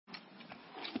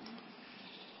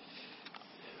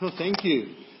Well, thank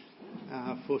you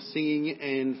for singing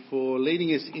and for leading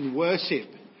us in worship.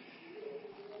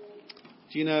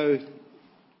 Do you know,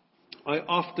 I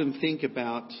often think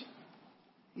about,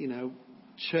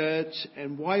 church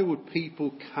and why would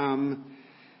people come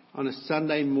on a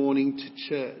Sunday morning to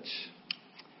church?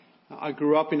 I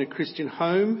grew up in a Christian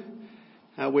home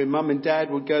where Mum and Dad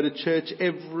would go to church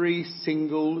every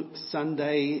single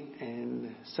Sunday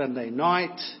and Sunday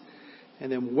night,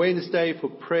 and then Wednesday for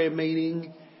prayer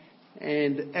meeting.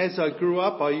 And as I grew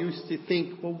up, I used to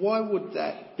think, well, why would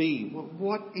that be? Well,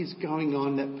 what is going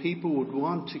on that people would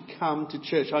want to come to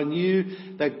church? I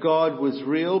knew that God was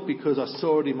real because I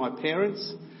saw it in my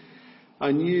parents.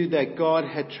 I knew that God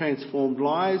had transformed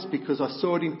lives because I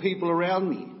saw it in people around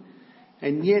me.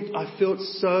 And yet I felt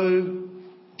so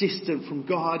distant from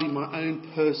God in my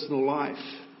own personal life.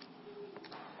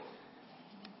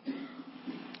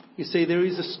 You see, there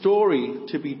is a story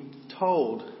to be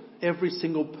told. Every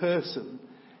single person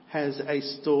has a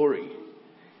story.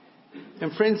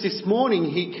 And friends, this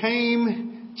morning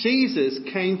Jesus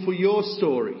came for your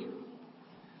story.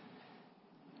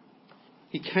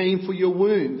 He came for your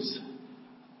wounds.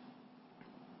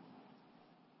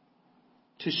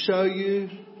 To show you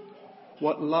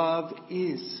what love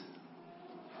is.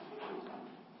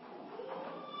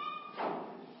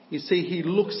 You see, He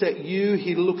looks at you,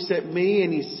 He looks at me,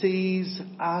 and He sees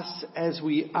us as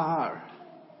we are.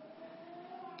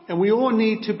 And we all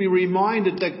need to be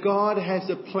reminded that God has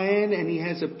a plan and He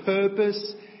has a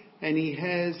purpose and He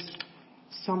has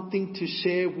something to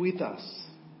share with us.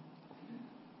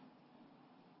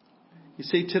 You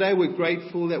see, today we're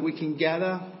grateful that we can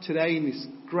gather today in this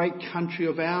great country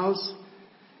of ours,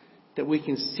 that we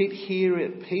can sit here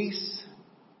at peace,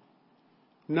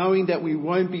 knowing that we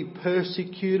won't be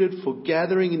persecuted for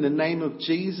gathering in the name of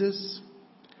Jesus.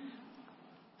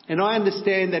 And I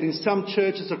understand that in some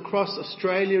churches across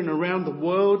Australia and around the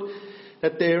world,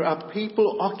 that there are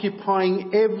people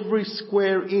occupying every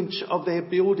square inch of their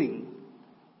building,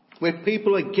 where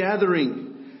people are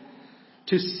gathering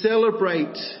to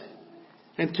celebrate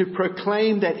and to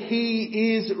proclaim that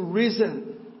He is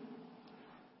risen.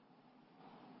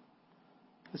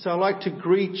 So I'd like to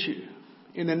greet you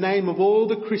in the name of all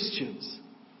the Christians,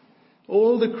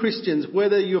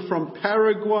 whether you're from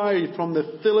Paraguay, from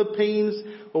the Philippines,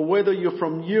 or whether you're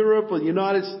from Europe or the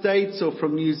United States or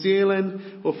from New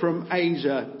Zealand or from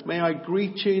Asia. May I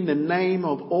greet you in the name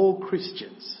of all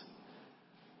Christians,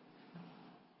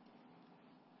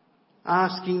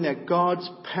 asking that God's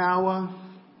power,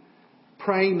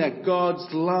 praying that God's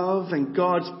love and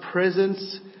God's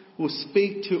presence will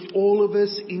speak to all of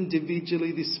us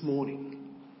individually this morning.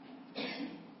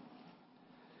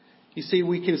 You see,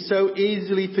 we can so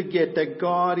easily forget that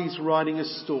God is writing a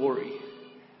story.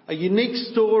 A unique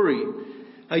story.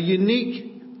 A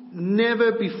unique,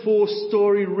 never before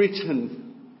story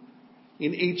written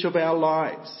in each of our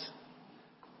lives.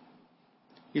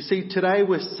 You see, today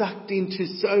we're sucked into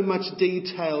so much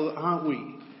detail, aren't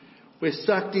we? We're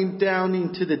sucked down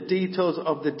into the details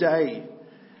of the day.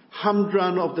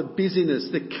 Humdrum of the busyness,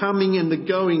 the coming and the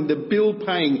going, the bill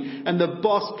paying and the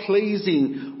boss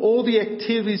pleasing, all the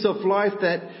activities of life,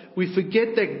 that we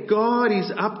forget that God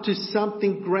is up to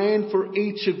something grand for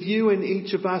each of you and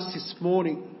each of us this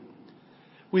morning.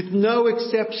 With no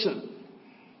exception,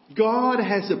 God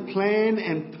has a plan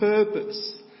and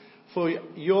purpose for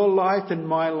your life and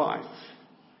my life.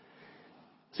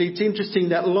 See, it's interesting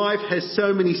that life has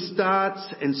so many starts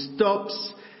and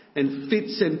stops and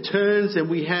fits and turns, and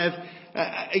we have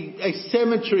a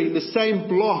cemetery in the same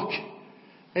block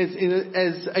as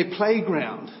a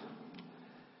playground.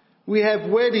 We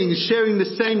have weddings sharing the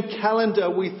same calendar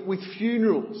with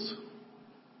funerals.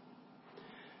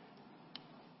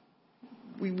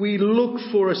 We look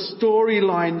for a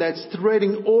storyline that's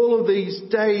threading all of these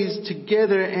days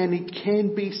together, and it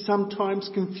can be sometimes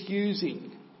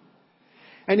confusing.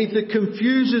 And if the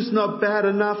confusion's not bad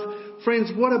enough,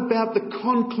 friends, what about the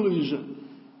conclusion?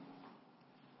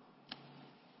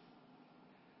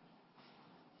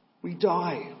 We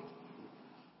die.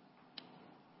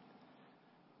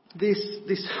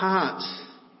 This heart,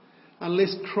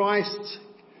 unless Christ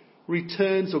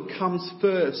returns or comes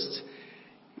first,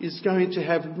 is going to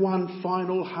have one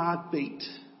final heartbeat.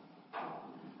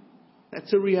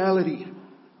 That's a reality.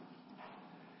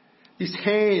 This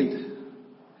hand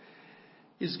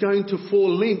is going to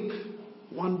fall limp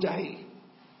one day.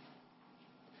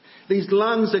 These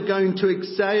lungs are going to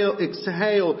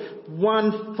exhale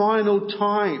one final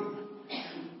time.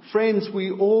 Friends, we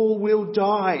all will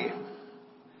die.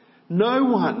 No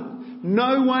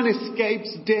one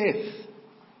escapes death.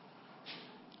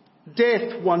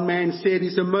 Death, one man said,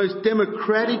 is the most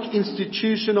democratic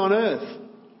institution on earth.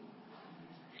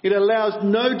 It allows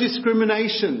no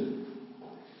discrimination.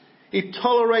 It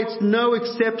tolerates no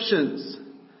exceptions.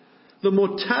 The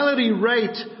mortality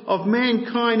rate of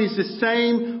mankind is the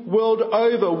same world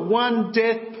over, one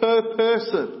death per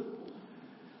person.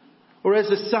 Or as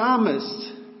the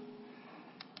psalmist,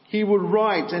 he would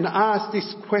write and ask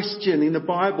this question in the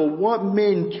Bible: what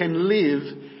men can live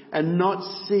and not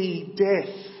see death?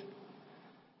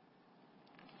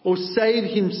 Or save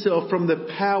himself from the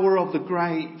power of the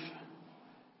grave?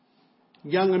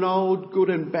 Young and old, good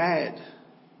and bad,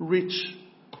 rich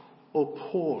or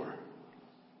poor.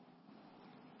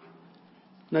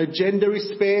 No gender is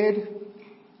spared.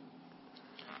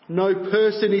 No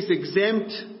person is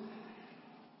exempt.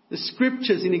 The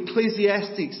scriptures in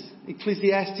Ecclesiastes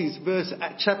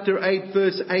chapter 8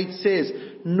 verse 8 says,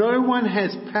 no one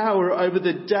has power over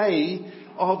the day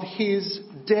of his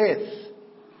death.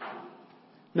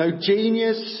 No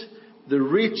genius, the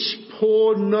rich,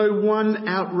 poor, no one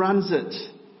outruns it.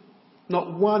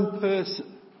 Not one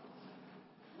person.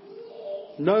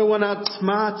 No one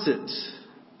outsmarts it.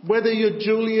 Whether you're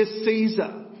Julius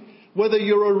Caesar, whether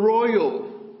you're a royal,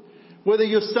 whether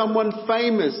you're someone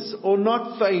famous or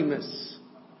not famous,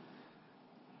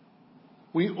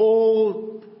 we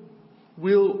will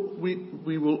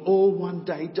all one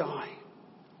day die.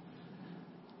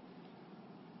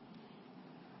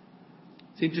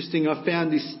 It's interesting, I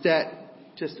found this stat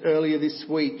just earlier this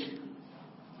week.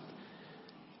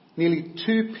 Nearly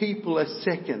 2 people a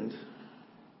second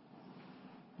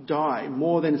die.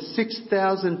 More than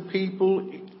 6,000 people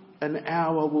an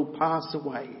hour will pass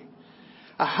away.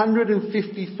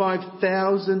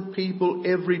 155,000 people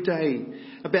every day.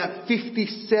 About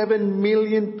 57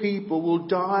 million people will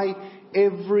die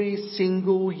every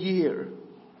single year.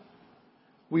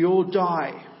 We all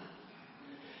die.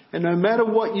 And no matter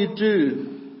what you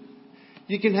do,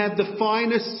 you can have the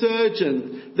finest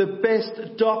surgeon, the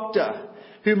best doctor,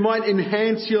 who might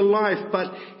enhance your life,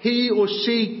 but he or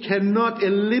she cannot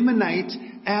eliminate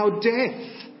our death.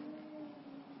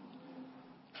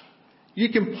 You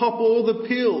can pop all the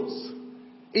pills,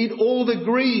 eat all the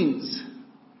greens,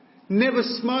 never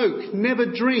smoke, never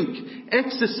drink,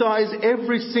 exercise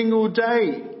every single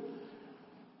day.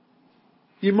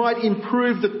 You might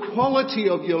improve the quality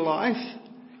of your life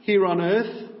here on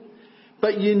earth,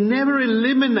 but you never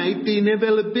eliminate the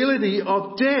inevitability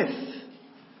of death.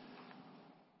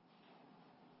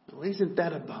 Well, isn't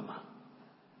that a bummer?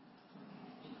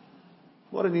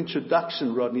 What an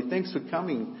introduction, Rodney. Thanks for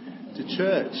coming to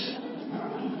church.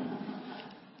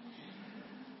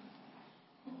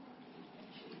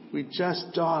 We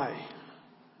just die.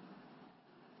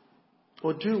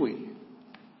 Or do we?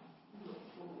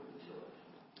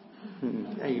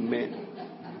 Amen.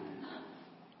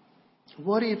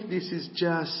 What if this is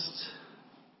just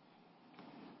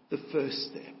the first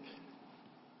step?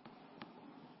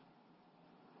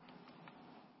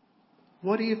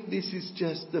 What if this is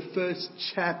just the first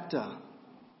chapter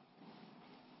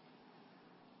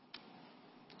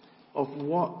of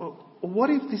what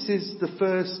if this is the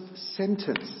first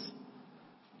sentence?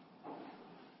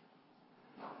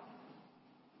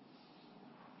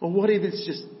 Or what if it's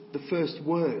just the first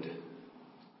word?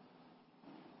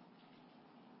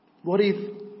 What if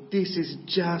this is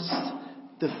just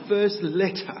the first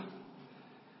letter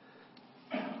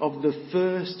of the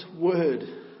first word,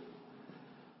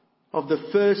 of the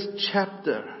first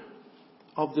chapter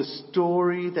of the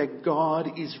story that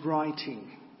God is writing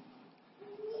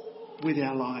with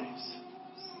our lives?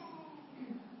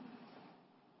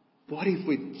 What if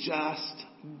we're just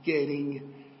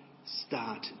getting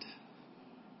started?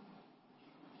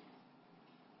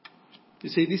 You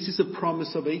see, this is a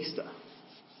promise of Easter.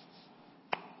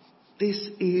 This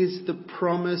is the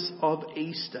promise of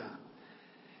Easter.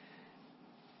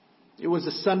 It was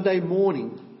a Sunday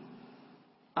morning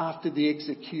after the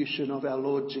execution of our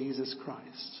Lord Jesus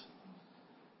Christ.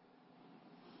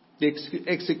 The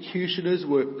executioners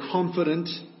were confident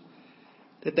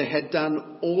that they had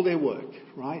done all their work,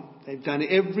 right? They'd done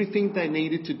everything they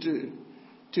needed to do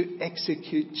to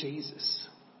execute Jesus.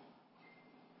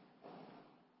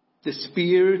 The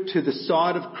spear to the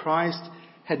side of Christ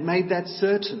had made that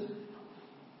certain.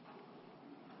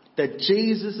 That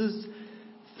Jesus'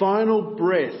 final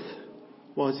breath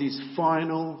was his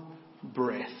final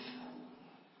breath.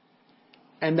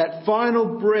 And that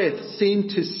final breath seemed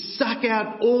to suck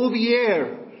out all the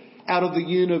air out of the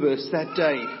universe that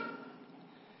day.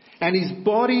 And his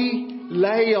body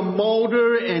lay a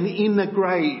moulder and in the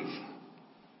grave.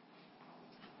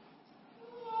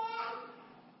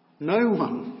 No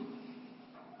one,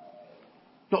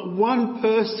 not one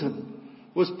person,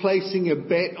 was placing a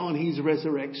bet on his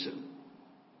resurrection.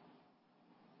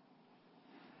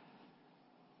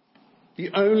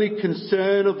 The only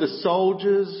concern of the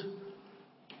soldiers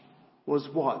was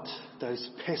what? Those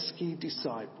pesky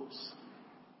disciples.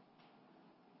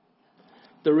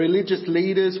 The religious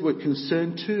leaders were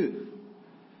concerned too.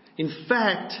 In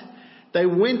fact, they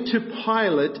went to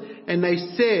Pilate and they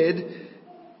said,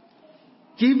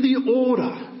 give the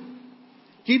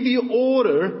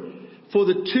order for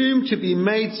the tomb to be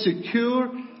made secure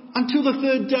until the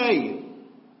third day.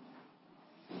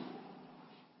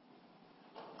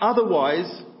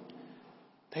 Otherwise,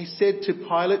 they said to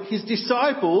Pilate, his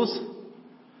disciples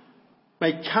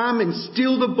may come and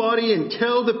steal the body and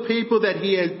tell the people that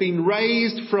he has been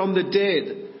raised from the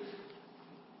dead.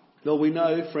 Well, we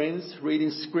know, friends, reading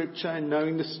scripture and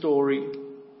knowing the story,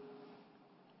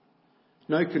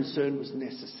 no concern was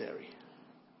necessary.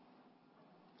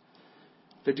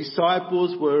 The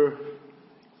disciples were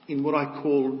in what I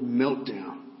call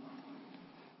meltdown.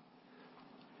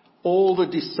 All the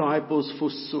disciples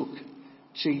forsook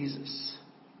Jesus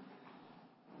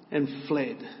and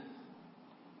fled.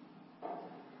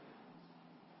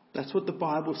 That's what the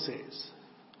Bible says.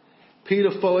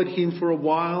 Peter followed him for a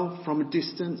while from a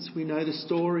distance. We know the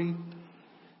story.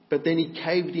 But then he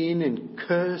caved in and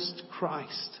cursed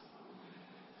Christ.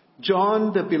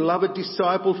 John, the beloved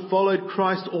disciple, followed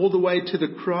Christ all the way to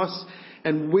the cross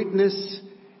and witnessed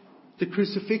the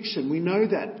crucifixion. We know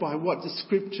that by what the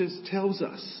scriptures tells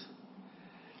us.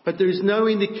 But there is no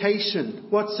indication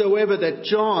whatsoever that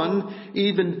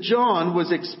even John,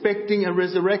 was expecting a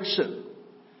resurrection.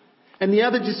 And the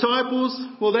other disciples,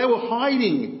 well, they were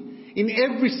hiding in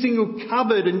every single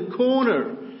cupboard and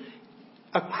corner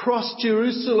across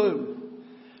Jerusalem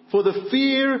for the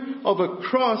fear of a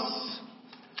cross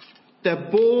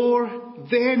that bore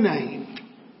their name.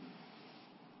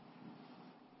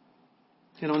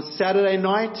 And on Saturday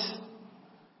night,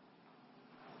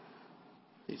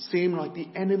 it seemed like the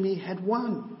enemy had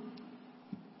won.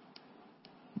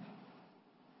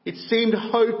 It seemed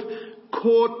hope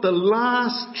caught the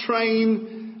last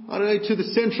train, to the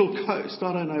Central Coast.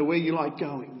 I don't know where you like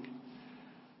going.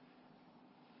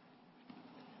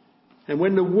 And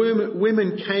when the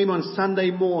women came on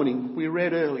Sunday morning, we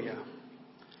read earlier,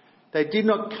 they did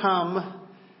not come,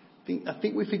 I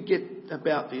think we forget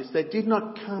about this, they did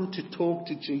not come to talk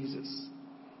to Jesus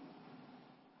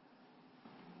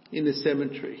in the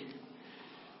cemetery.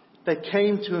 They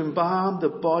came to embalm the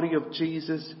body of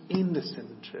Jesus in the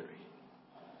cemetery.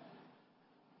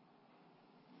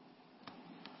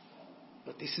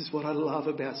 But this is what I love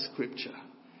about Scripture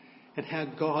and how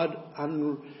God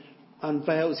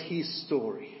unveils His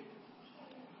story.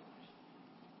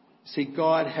 See,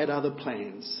 God had other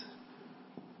plans.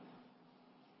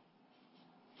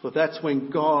 For that's when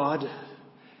God,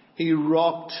 He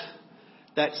rocked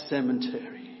that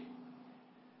cemetery.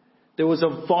 There was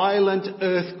a violent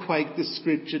earthquake, the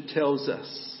Scripture tells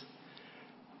us.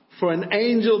 For an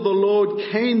angel of the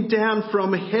Lord came down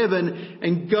from heaven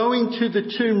and going to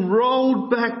the tomb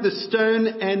rolled back the stone.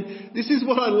 And this is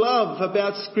what I love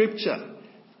about Scripture.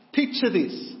 Picture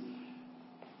this.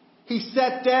 He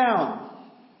sat down.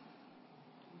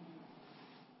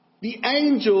 The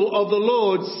angel of the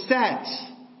Lord sat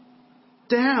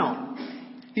down.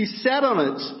 He sat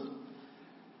on it.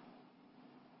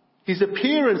 His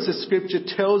appearance, the Scripture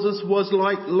tells us, was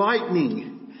like lightning.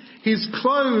 His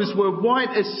clothes were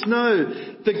white as snow.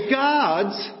 The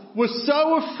guards were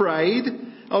so afraid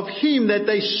of him that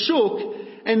they shook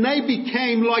and they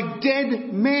became like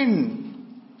dead men.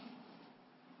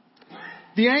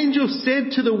 The angel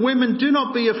said to the women, "Do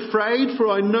not be afraid, for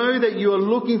I know that you are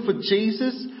looking for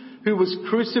Jesus who was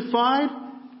crucified.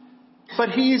 But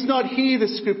he is not here," the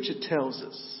Scripture tells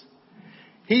us.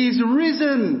 He is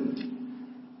risen.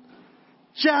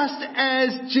 Just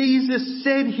as Jesus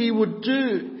said he would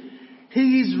do.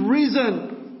 He is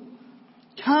risen.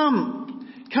 Come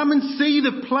and see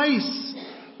the place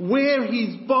where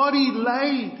his body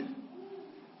laid.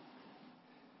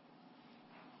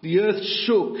 The earth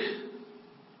shook.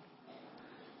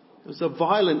 It was a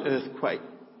violent earthquake.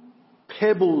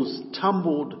 Pebbles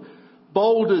tumbled.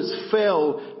 Boulders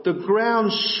fell. The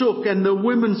ground shook and the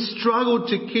women struggled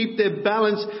to keep their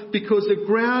balance because the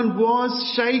ground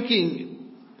was shaking.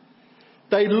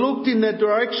 They looked in the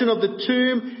direction of the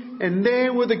tomb and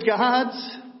there were the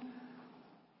guards.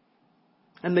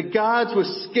 And the guards were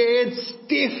scared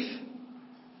stiff,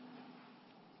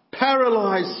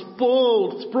 paralysed,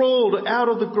 sprawled out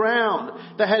of the ground.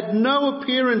 They had no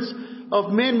appearance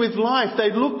of men with life.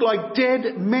 They looked like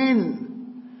dead men.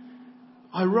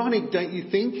 Ironic, don't you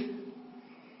think?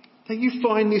 Don't you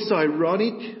find this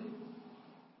ironic?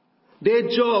 Their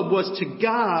job was to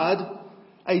guard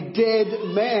a dead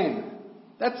man.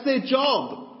 That's their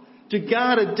job, to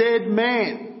guard a dead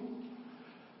man.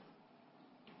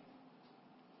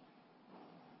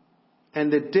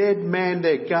 And the dead man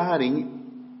they're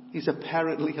guarding is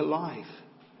apparently alive.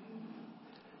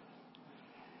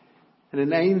 And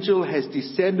an angel has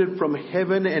descended from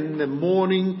heaven in the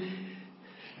morning,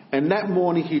 and that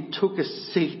morning he took a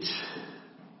seat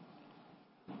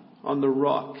on the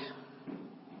rock.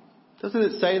 Doesn't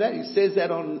it say that? It says that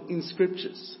in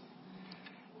scriptures.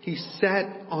 He sat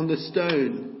on the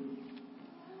stone.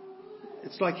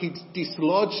 It's like he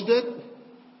dislodged it,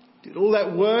 did all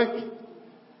that work,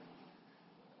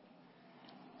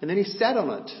 and then he sat on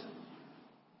it.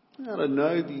 I don't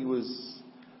know, he was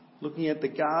looking at the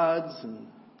guards and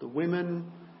the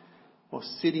women, or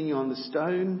sitting on the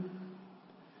stone.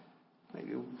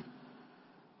 Maybe.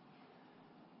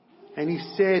 And he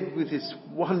said with this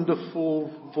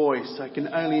wonderful voice, I can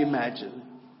only imagine.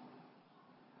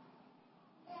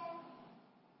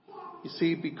 You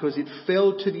see, because it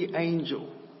fell to the angel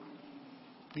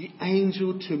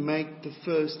to make the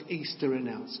first Easter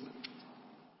announcement.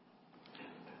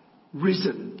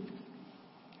 Risen.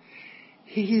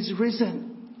 He is risen.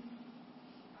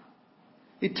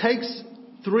 It takes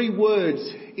 3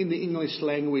 words in the English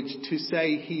language to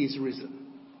say he is risen.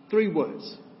 3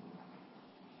 words.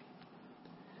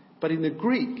 But in the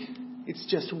Greek, it's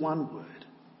just 1 word.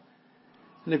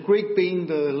 And the Greek being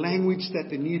the language that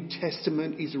the New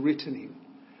Testament is written in.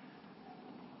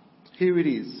 Here it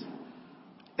is.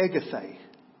 Egathe.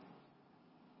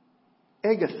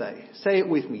 Egathe. Say it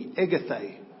with me.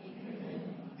 Egathe.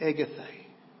 Egathe.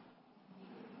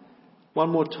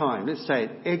 One more time. Let's say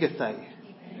it. Egathe.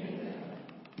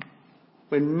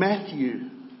 When Matthew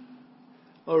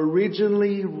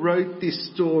originally wrote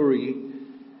this story,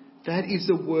 that is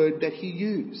the word that he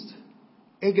used.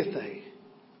 Egathe.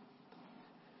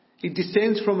 It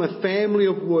descends from a family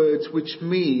of words which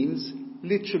means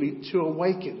literally to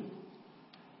awaken.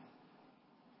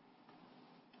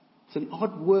 It's an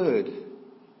odd word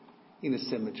in a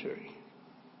cemetery.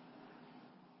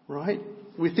 Right?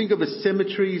 We think of a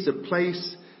cemetery as a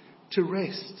place to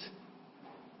rest,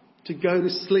 to go to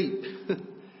sleep.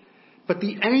 But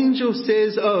the angel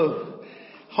says, oh,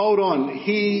 hold on,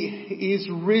 he is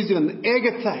risen.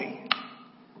 Egathe.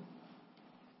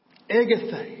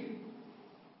 Egathe.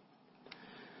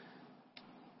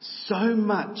 So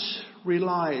much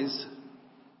relies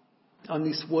on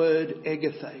this word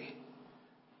egathe.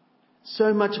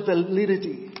 So much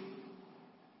validity.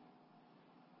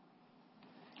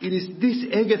 It is this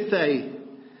egathe,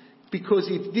 because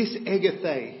if this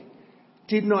egathe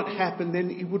did not happen, then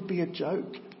it would be a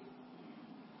joke.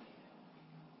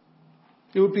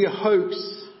 It would be a hoax.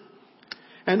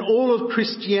 And all of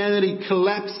Christianity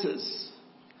collapses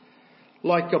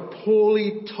like a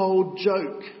poorly told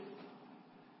joke.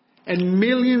 And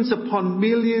millions upon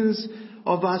millions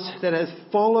of us that have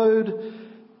followed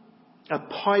a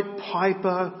Pied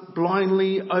Piper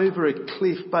blindly over a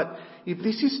cliff. But if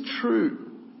this is true,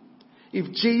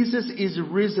 if Jesus is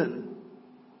risen,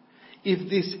 if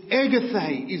this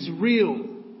egathe is real,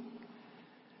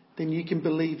 then you can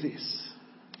believe this.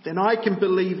 Then I can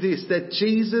believe this, that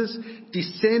Jesus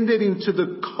descended into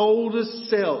the coldest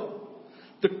cell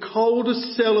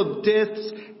of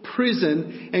death's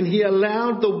prison, and he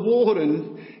allowed the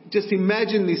warden, just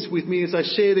imagine this with me as I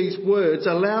share these words,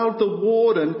 allowed the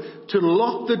warden to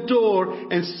lock the door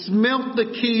and smelt the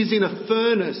keys in a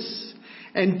furnace.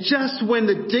 And just when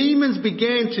the demons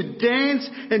began to dance,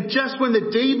 and just when the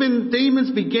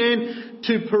demons began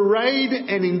to parade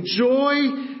and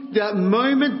enjoy that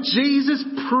moment, Jesus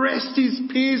pressed his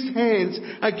pierced hands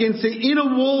against the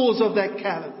inner walls of that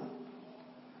cavern.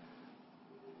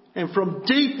 And from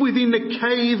deep within the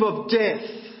cave of death,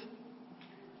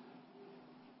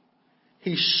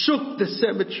 he shook the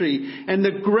cemetery, and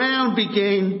the ground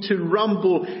began to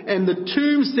rumble, and the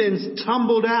tombstones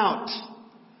tumbled out.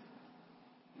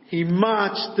 He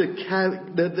marched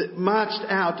marched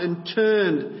out and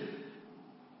turned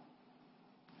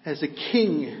as a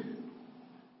king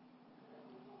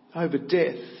over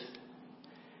death.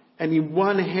 And in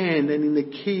one hand and in the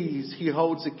keys, he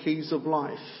holds the keys of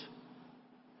life.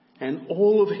 And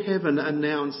all of heaven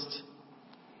announced,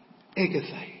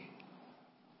 egathe.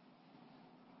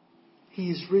 He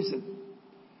is risen.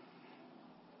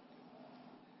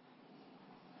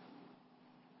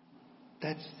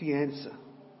 That's the answer.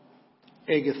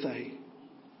 Egathe.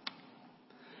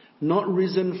 Not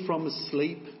risen from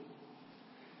sleep.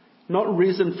 Not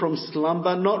risen from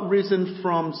slumber. Not risen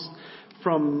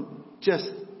from just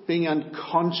being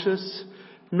unconscious.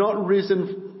 Not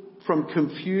risen from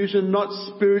confusion, not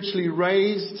spiritually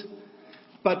raised,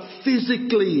 but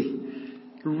physically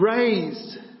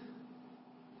raised.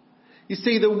 You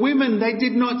see, the women, they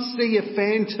did not see a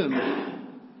phantom.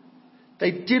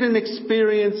 They didn't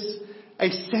experience a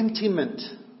sentiment.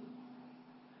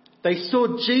 They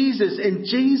saw Jesus, and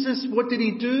Jesus, what did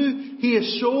he do? He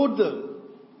assured them.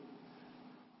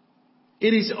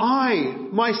 It is I,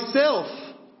 myself.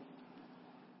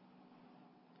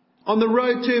 On the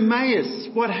road to Emmaus,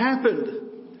 what happened?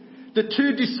 The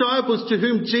two disciples to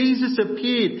whom Jesus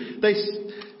appeared,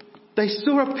 they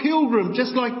saw a pilgrim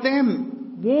just like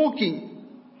them, walking.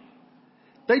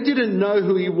 They didn't know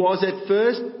who he was at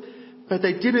first, but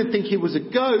they didn't think he was a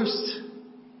ghost.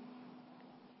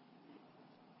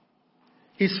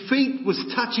 His feet was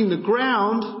touching the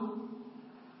ground.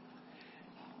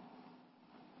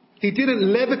 He didn't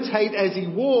levitate as he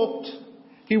walked.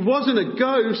 He wasn't a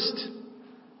ghost.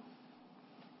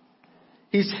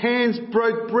 His hands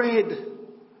broke bread.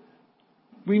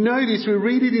 We know this. We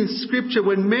read it in Scripture.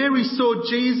 When Mary saw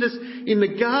Jesus in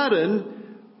the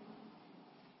garden,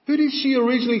 who did she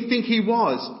originally think he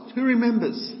was? Who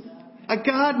remembers? A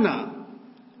gardener.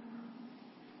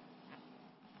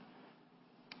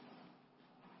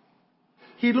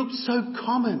 He looked so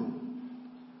common.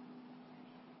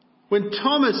 When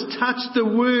Thomas touched the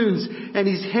wounds and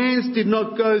his hands did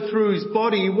not go through his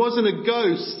body, he wasn't a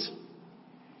ghost.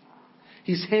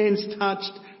 His hands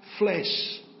touched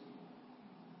flesh.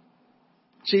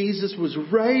 Jesus was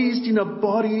raised in a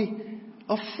body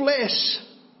of flesh.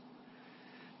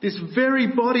 This very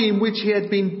body in which he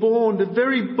had been born, the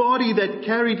very body that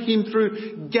carried him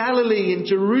through Galilee and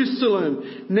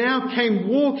Jerusalem, now came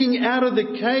walking out of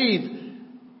the cave.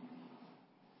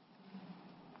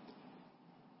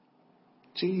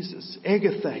 Jesus,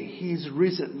 Egathe, he is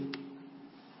risen.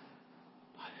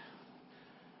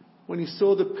 When he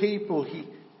saw the people,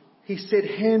 he said,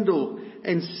 handle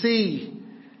and see,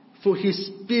 for his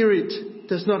spirit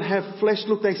does not have flesh.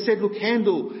 Look, they said, look,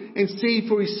 handle and see,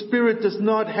 for his spirit does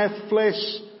not have flesh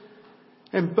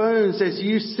and bones as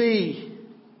you see,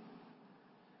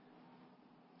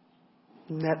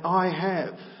 and that I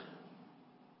have.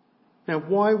 Now,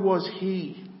 why was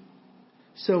he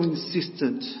so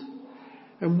insistent?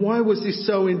 And why was this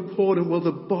so important? Well,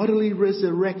 the bodily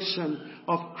resurrection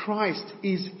of Christ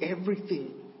is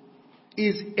everything.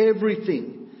 Is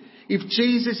everything. If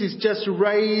Jesus is just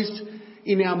raised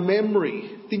in our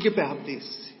memory, think about this.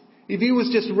 If he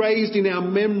was just raised in our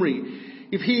memory,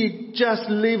 if he just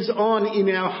lives on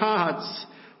in our hearts,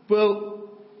 well,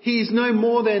 he is no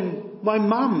more than my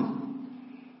mum,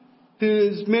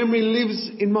 whose memory lives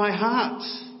in my heart,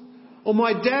 or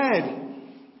my dad,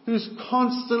 whose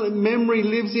constant memory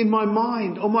lives in my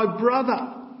mind, or my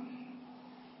brother.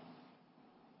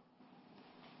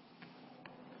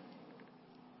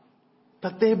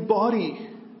 But their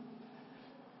body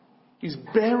is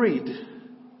buried.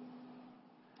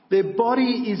 Their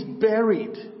body is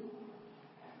buried.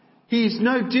 He is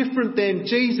no different than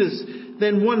Jesus,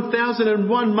 than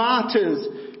 1001 martyrs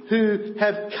who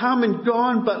have come and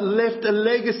gone but left a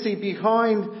legacy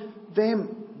behind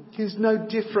them. He is no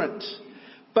different.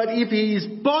 But if he is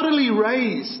bodily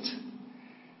raised,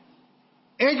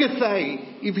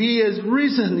 Egathe, if he has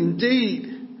risen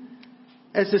indeed,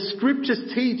 as the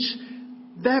Scriptures teach,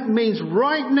 that means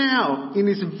right now, in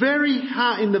his very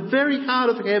heart, in the very heart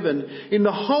of heaven, in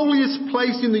the holiest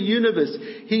place in the universe,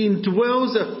 he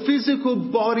indwells a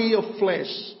physical body of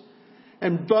flesh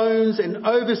and bones and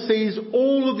oversees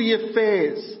all of the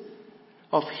affairs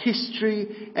of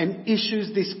history and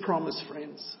issues this promise,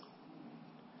 friends.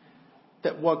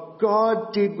 That what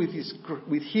God did with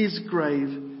his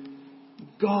grave,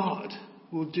 God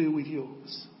will do with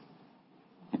yours.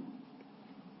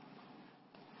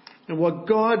 And what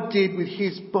God did with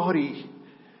his body,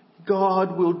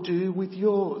 God will do with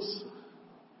yours.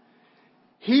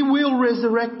 He will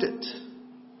resurrect it.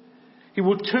 He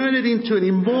will turn it into an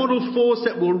immortal force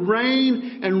that will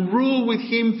reign and rule with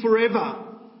him forever.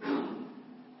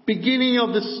 Beginning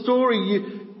of the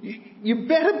story, you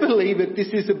better believe it, this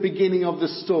is the beginning of the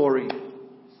story.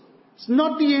 It's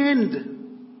not the end.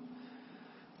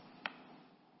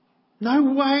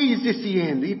 No way is this the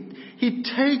end. He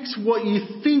takes what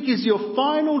you think is your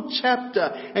final chapter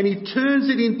and he turns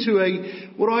it into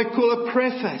what I call a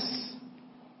preface.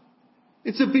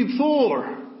 It's a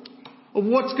before of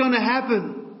what's going to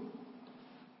happen.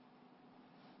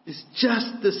 It's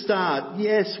just the start.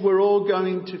 Yes, we're all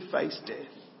going to face death.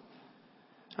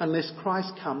 Unless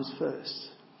Christ comes first.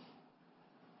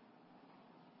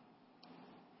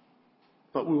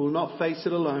 But we will not face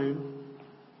it alone.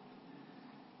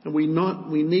 And we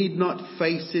need not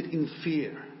face it in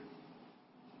fear.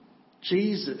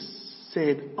 Jesus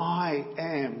said, I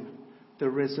am the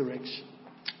resurrection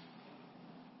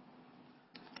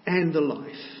and the life.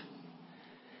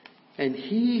 And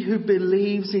he who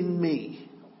believes in me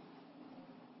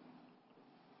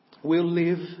will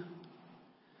live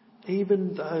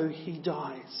even though he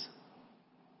dies.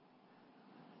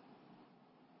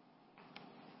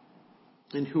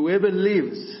 And whoever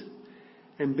lives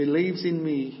and believes in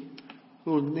me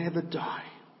will never die.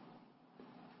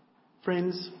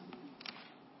 Friends,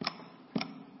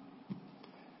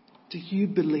 do you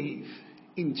believe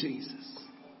in Jesus?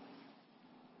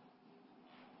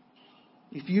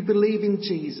 If you believe in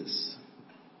Jesus,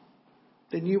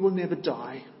 then you will never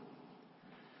die.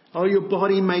 Oh, your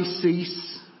body may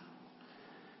cease.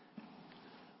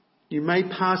 You may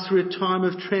pass through a time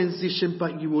of transition,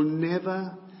 but you will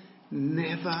never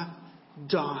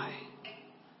die.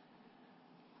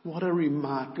 What a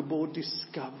remarkable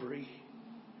discovery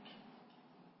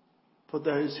for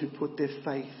those who put their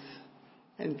faith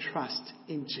and trust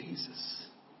in Jesus.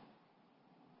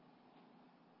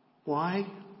 Why?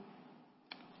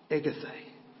 Egathe.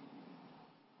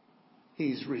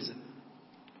 He's risen.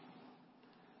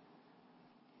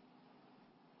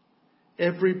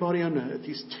 Everybody on earth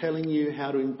is telling you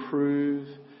how to improve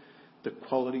the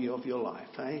quality of your life,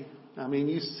 eh? I mean,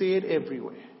 you see it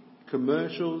everywhere.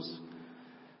 Commercials,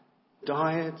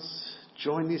 diets,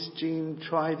 join this gym,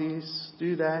 try this,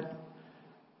 do that.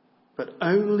 But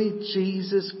only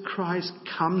Jesus Christ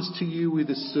comes to you with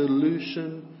a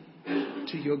solution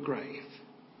to your grave.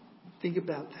 Think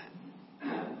about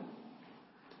that.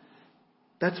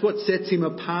 That's what sets him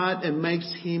apart and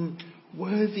makes him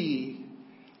worthy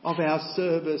of our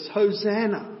service.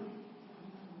 Hosanna.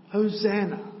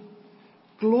 Hosanna.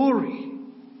 Glory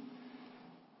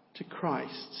to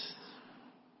Christ.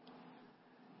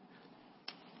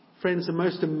 Friends, the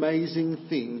most amazing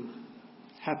thing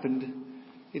happened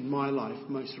in my life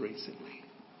most recently.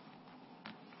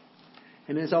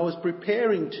 And as I was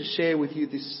preparing to share with you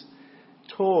this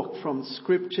talk from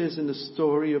scriptures and the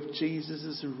story of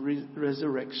Jesus'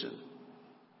 resurrection,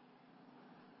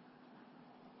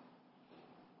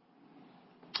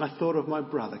 I thought of my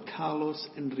brother, Carlos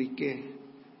Enrique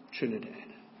Trinidad.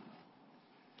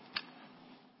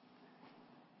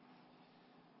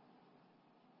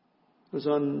 It was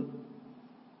on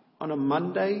a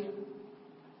Monday.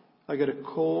 I got a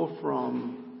call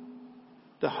from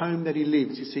the home that he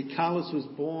lives. You see, Carlos was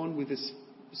born with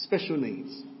special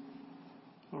needs.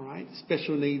 All right,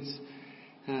 special needs.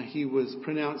 He was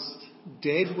pronounced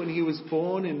dead when he was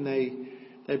born, and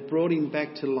they brought him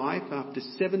back to life after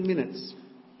 7 minutes.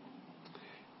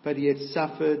 But he had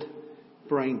suffered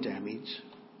brain damage.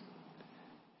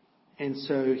 And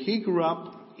so he grew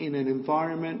up in an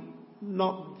environment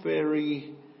not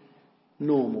very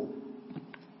normal.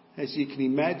 As you can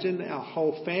imagine, our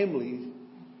whole family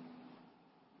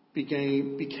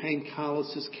became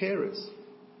Carlos's carers.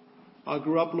 I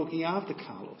grew up looking after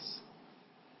Carlos.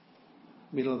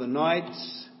 Middle of the night,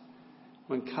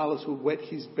 when Carlos would wet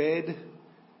his bed,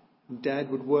 Dad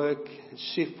would work,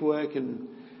 shift work, and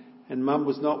Mum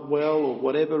was not well or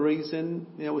whatever reason,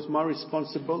 it was my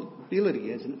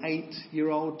responsibility as an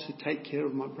 8-year-old to take care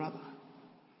of my brother.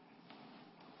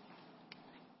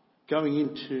 Going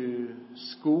into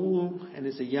school, and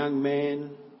as a young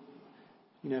man,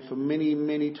 for many,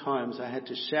 many times I had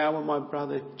to shower my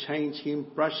brother, change him,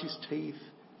 brush his teeth,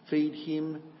 feed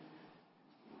him.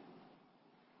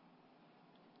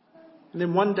 And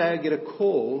then one day I get a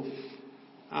call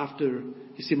after,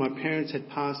 you see, my parents had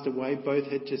passed away. Both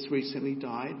had just recently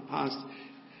passed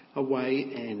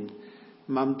away, and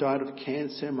Mum died of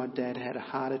cancer. My dad had a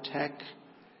heart attack.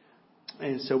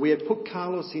 And so we had put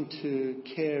Carlos into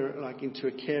care, into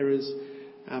a carer's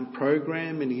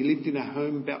program, and he lived in a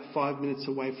home about 5 minutes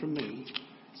away from me.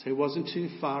 So it wasn't too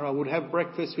far. I would have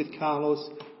breakfast with Carlos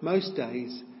most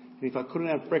days. And if I couldn't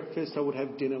have breakfast, I would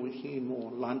have dinner with him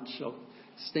or lunch. I'll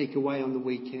sneak away on the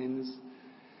weekends.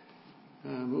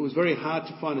 It was very hard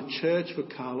to find a church for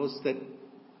Carlos that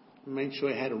made sure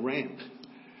he had a ramp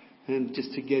and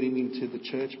just to get him into the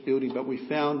church building. But we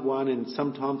found one, and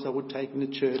sometimes I would take him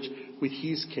to church with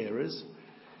his carers.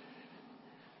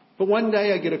 But one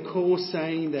day I get a call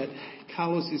saying that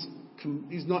Carlos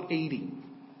is not eating.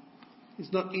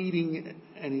 He's not eating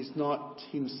and he's not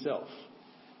himself.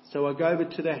 So I go over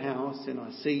to the house and I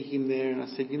see him there, and I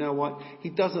said, you know what? He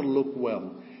doesn't look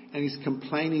well and he's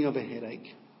complaining of a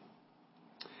headache.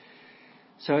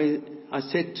 So I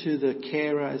said to the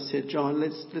carer, I said, John,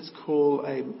 let's call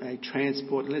a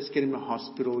transport and let's get him to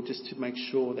hospital just to make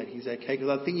sure that he's okay.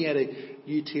 Because I think he had a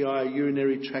UTI, a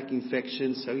urinary tract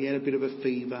infection, so he had a bit of a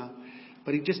fever.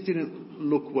 but he just didn't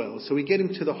look well. So we get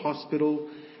him to the hospital.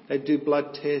 They do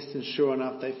blood tests, and sure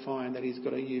enough, they find that he's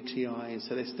got a UTI, and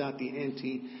so they start the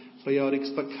antibiotics.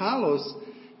 But Carlos,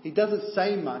 he doesn't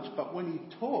say much, but when he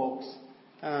talks,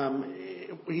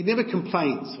 he never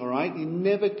complains, all right? He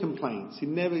never complains. He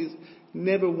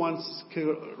never once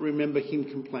could remember him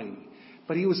complaining.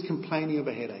 But he was complaining of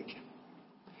a headache.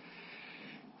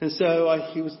 And so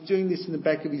he was doing this in the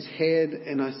back of his head,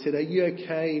 and I said, "Are you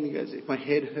okay?" And he goes, "My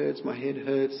head hurts, my head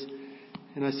hurts."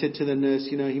 And I said to the nurse,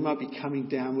 he might be coming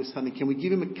down with something. Can we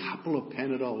give him a couple of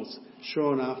Panadols?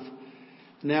 Sure enough,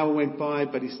 an hour went by,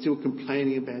 but he's still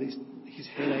complaining about his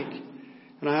headache.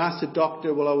 And I asked the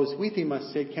doctor, while I was with him, I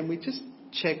said, "Can we just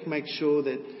check, make sure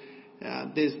that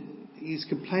he's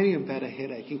complaining about a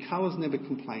headache?" And Carlos never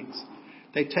complains.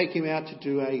 They take him out to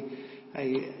do a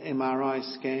MRI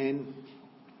scan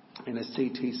and a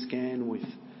CT scan with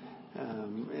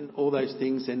and all those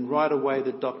things. And right away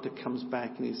the doctor comes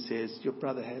back and he says, "Your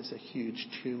brother has a huge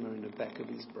tumour in the back of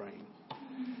his brain.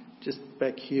 Just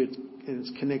back here, and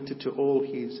it's connected to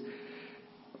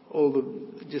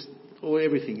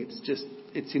everything.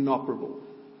 It's inoperable.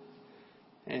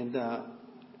 And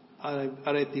I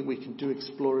don't think we can do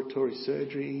exploratory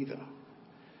surgery either."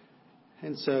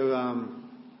 And so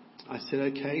I said,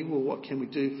 "Okay, well, what can we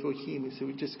do for him?" He said,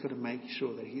 "We just got to make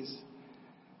sure that he's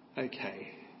okay,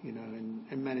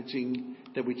 and managing,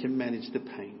 that we can manage the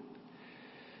pain."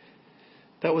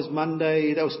 That was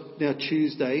Monday. That was now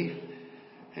Tuesday.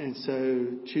 And so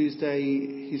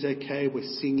Tuesday, he's okay. We're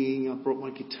singing. I brought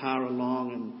my guitar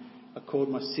along, and I called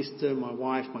my sister, my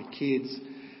wife, my kids,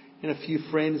 and a few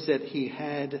friends that he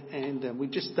had, and we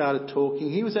just started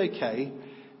talking. He was okay,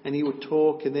 and he would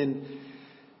talk, and then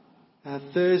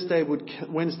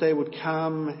Wednesday would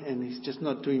come, and he's just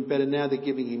not doing better. Now they're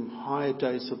giving him higher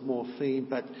dose of morphine,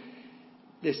 but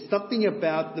there's something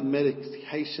about the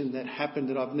medication that happened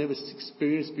that I've never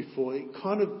experienced before. It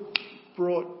kind of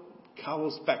brought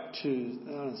Carlos back to,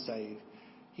 I don't say,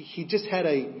 he just had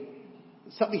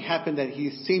something happened that he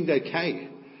seemed okay.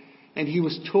 And he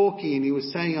was talking, and he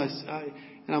was saying,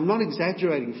 and I'm not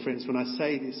exaggerating, friends, when I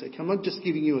say this. Okay? I'm not just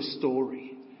giving you a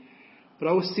story. But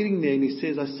I was sitting there, and he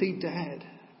says, "I see Dad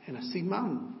and I see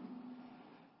Mum."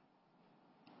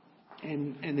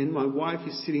 And then my wife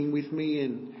is sitting with me,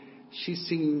 and she's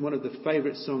singing one of the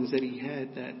favourite songs that he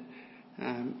had that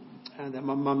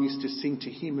my mum used to sing to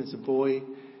him as a boy.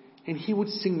 And he would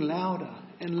sing louder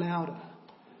and louder.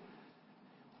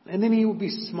 And then he would be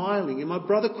smiling, and my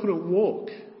brother couldn't walk.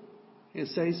 And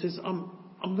so he says, I'm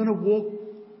going to walk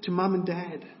to Mum and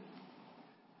Dad.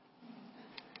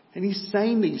 And he's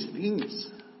saying these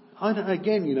things.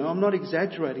 I'm not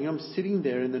exaggerating. I'm sitting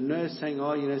there, and the nurse saying,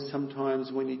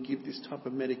 sometimes when you give this type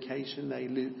of medication, they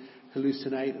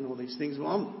hallucinate and all these things.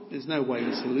 Well, there's no way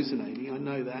he's hallucinating. I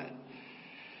know that.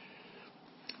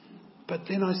 But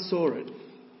then I saw it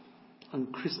on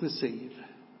Christmas Eve.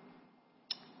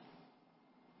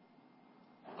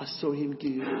 I saw him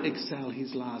exhale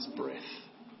his last breath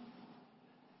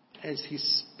as his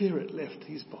spirit left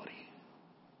his body.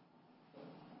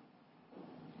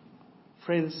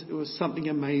 Friends, it was something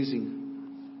amazing.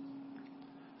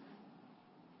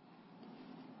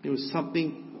 It was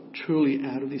something truly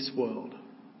out of this world.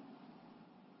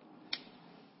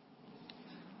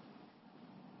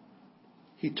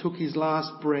 He took his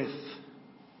last breath.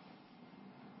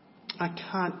 I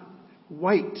can't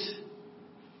wait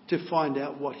to find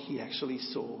out what he actually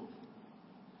saw.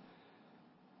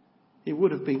 It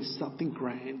would have been something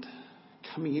grand,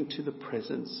 coming into the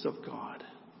presence of God.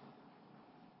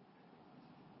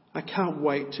 I can't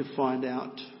wait to find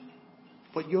out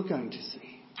what you're going to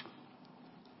see.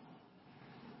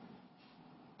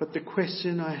 But the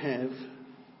question I have,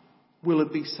 will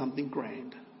it be something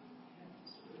grand?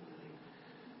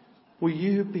 Will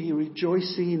you be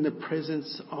rejoicing in the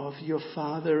presence of your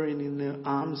Father and in the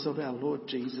arms of our Lord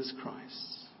Jesus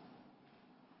Christ?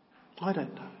 I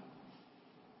don't know.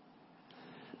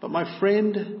 But my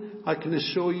friend, I can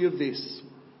assure you of this.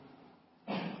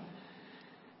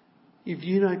 If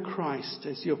you know Christ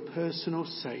as your personal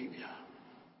Saviour,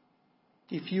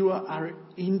 if you are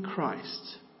in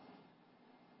Christ,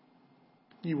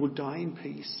 you will die in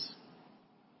peace.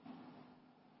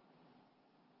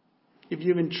 If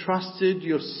you've entrusted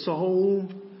your soul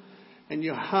and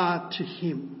your heart to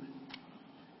Him,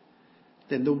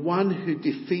 then the one who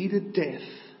defeated death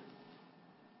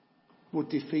will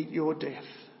defeat your death.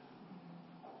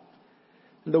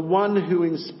 And the one who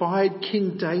inspired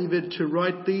King David to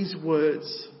write these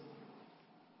words,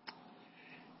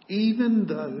 "Even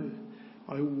though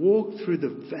I walk through the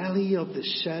valley of the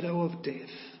shadow of death,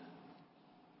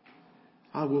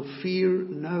 I will fear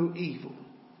no evil,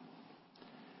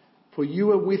 For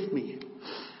you are with me.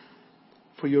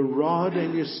 For your rod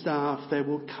and your staff, they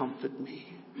will comfort me.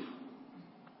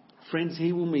 Friends,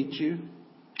 He will meet you.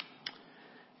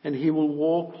 And He will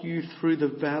walk you through the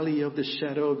valley of the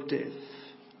shadow of death.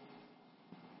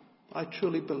 I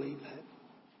truly believe that.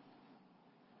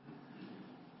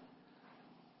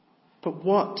 But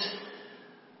what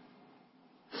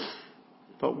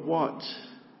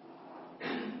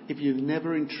if you've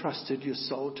never entrusted your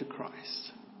soul to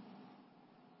Christ?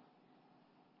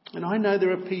 And I know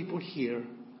there are people here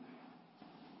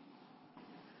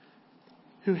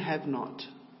who have not.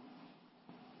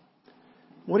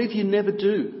 What if you never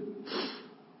do?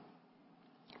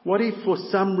 What if for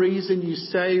some reason you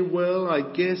say, well, I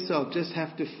guess I'll just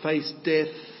have to face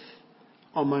death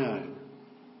on my own?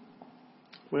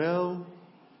 Well,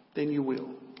 then you will.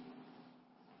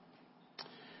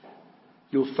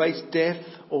 You'll face death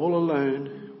all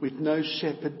alone with no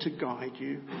shepherd to guide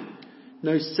you,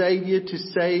 no Saviour to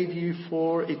save you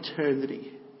for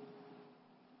eternity.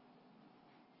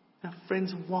 Now,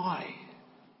 friends, why?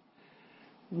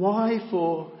 Why,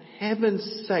 for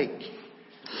heaven's sake,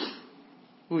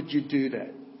 would you do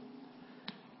that?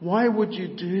 Why would you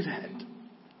do that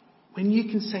when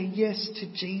you can say yes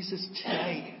to Jesus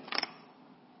today?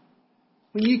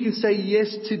 When you can say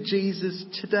yes to Jesus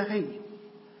today?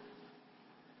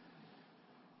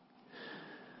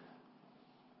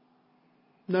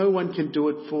 No one can do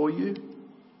it for you,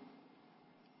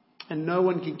 and no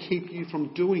one can keep you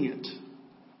from doing it.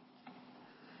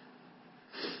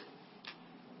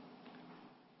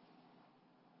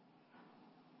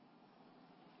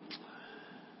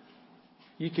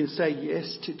 You can say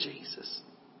yes to Jesus.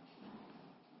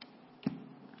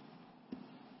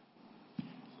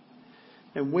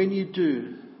 And when you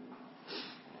do,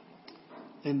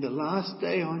 then the last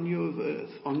day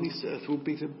on this earth will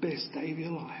be the best day of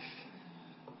your life.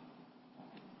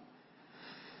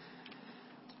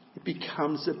 It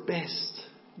becomes the best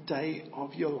day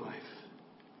of your life.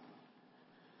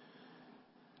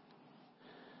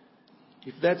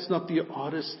 If that's not the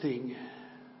oddest thing,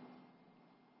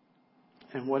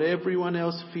 and what everyone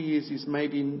else fears is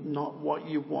maybe not what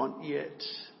you want yet,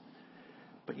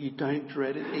 but you don't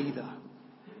dread it either.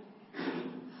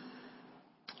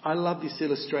 I love this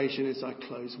illustration as I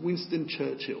close. Winston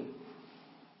Churchill.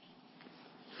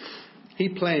 He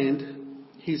planned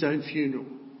his own funeral.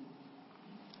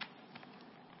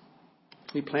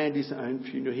 He planned his own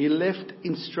funeral. He left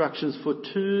instructions for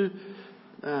two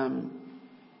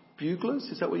buglers.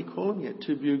 Is that what you call them? Yeah,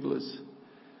 two buglers.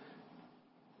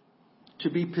 To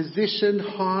be positioned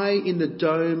high in the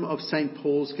dome of St.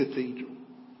 Paul's Cathedral.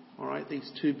 All right, these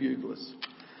two buglers.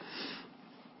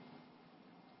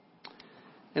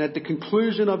 And at the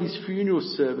conclusion of his funeral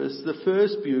service, the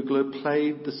first bugler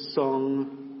played the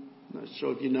song, I'm not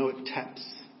sure if you know it, Taps.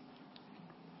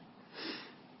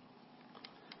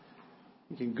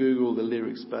 You can Google the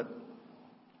lyrics, but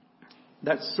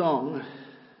that song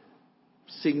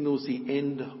signals the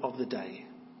end of the day.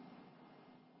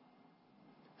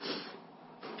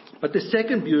 But the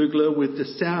second bugler, with the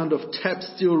sound of taps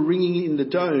still ringing in the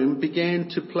dome, began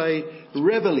to play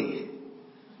Reveille,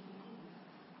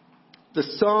 the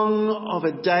song of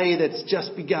a day that's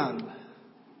just begun.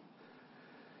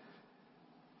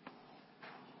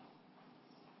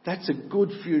 That's a good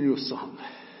funeral song.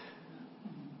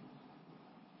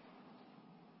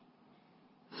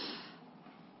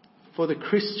 For the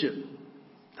Christian,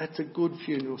 that's a good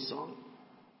funeral song.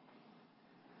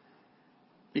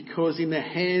 Because in the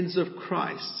hands of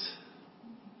Christ,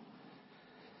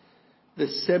 the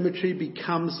cemetery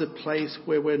becomes a place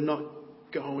where we're not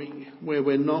going, where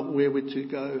we're not where we're to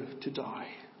go to die.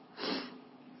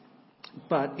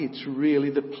 But it's really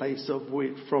the place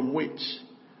from which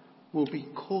we'll be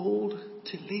called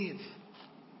to live.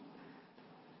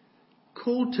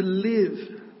 Called to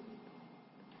live.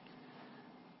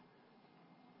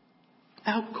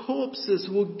 Our corpses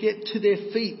will get to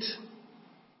their feet.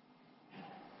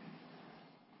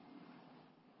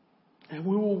 And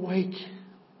we will wake.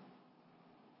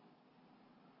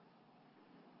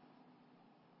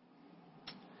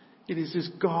 It is this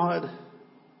God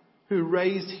who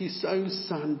raised his own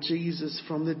Son, Jesus,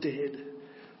 from the dead,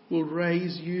 will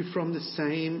raise you from the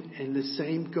same, and the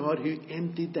same God who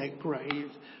emptied that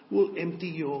grave will empty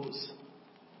yours.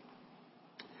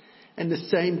 And the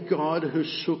same God who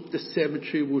shook the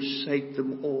cemetery will shake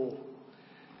them all.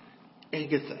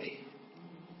 Agatha,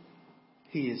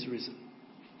 he is risen.